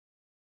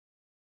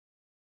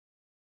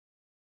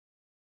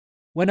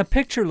When a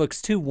picture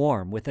looks too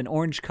warm with an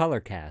orange color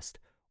cast,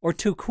 or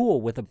too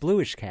cool with a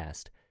bluish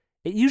cast,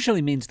 it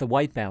usually means the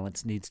white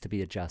balance needs to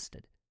be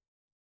adjusted.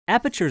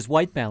 Aperture's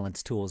white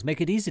balance tools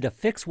make it easy to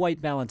fix white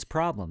balance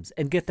problems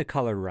and get the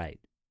color right.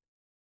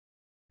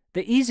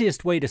 The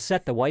easiest way to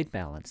set the white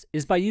balance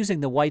is by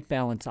using the white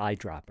balance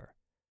eyedropper.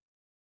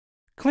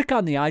 Click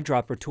on the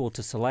eyedropper tool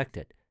to select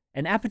it,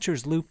 and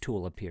Aperture's loop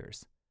tool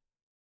appears.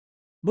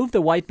 Move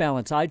the white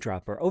balance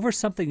eyedropper over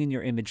something in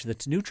your image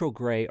that's neutral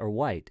gray or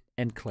white,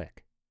 and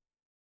click.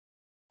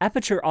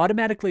 Aperture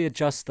automatically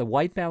adjusts the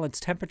white balance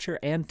temperature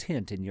and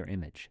tint in your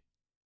image.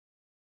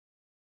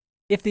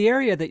 If the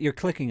area that you're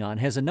clicking on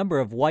has a number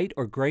of white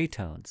or gray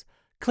tones,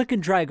 click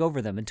and drag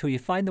over them until you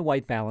find the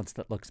white balance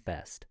that looks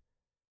best.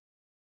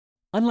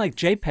 Unlike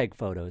JPEG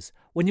photos,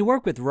 when you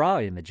work with raw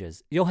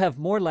images, you'll have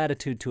more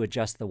latitude to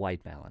adjust the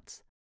white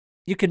balance.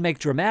 You can make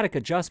dramatic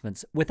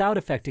adjustments without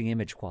affecting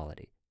image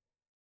quality.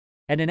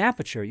 And in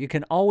Aperture, you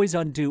can always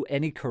undo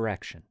any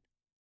correction.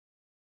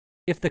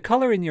 If the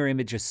color in your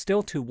image is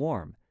still too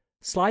warm,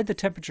 slide the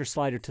temperature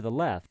slider to the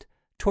left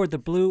toward the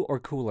blue or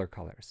cooler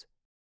colors.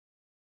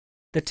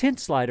 The tint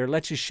slider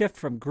lets you shift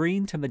from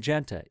green to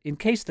magenta in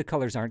case the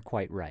colors aren't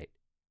quite right.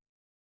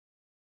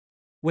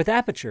 With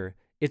Aperture,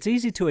 it's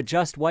easy to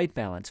adjust white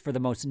balance for the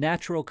most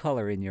natural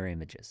color in your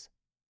images.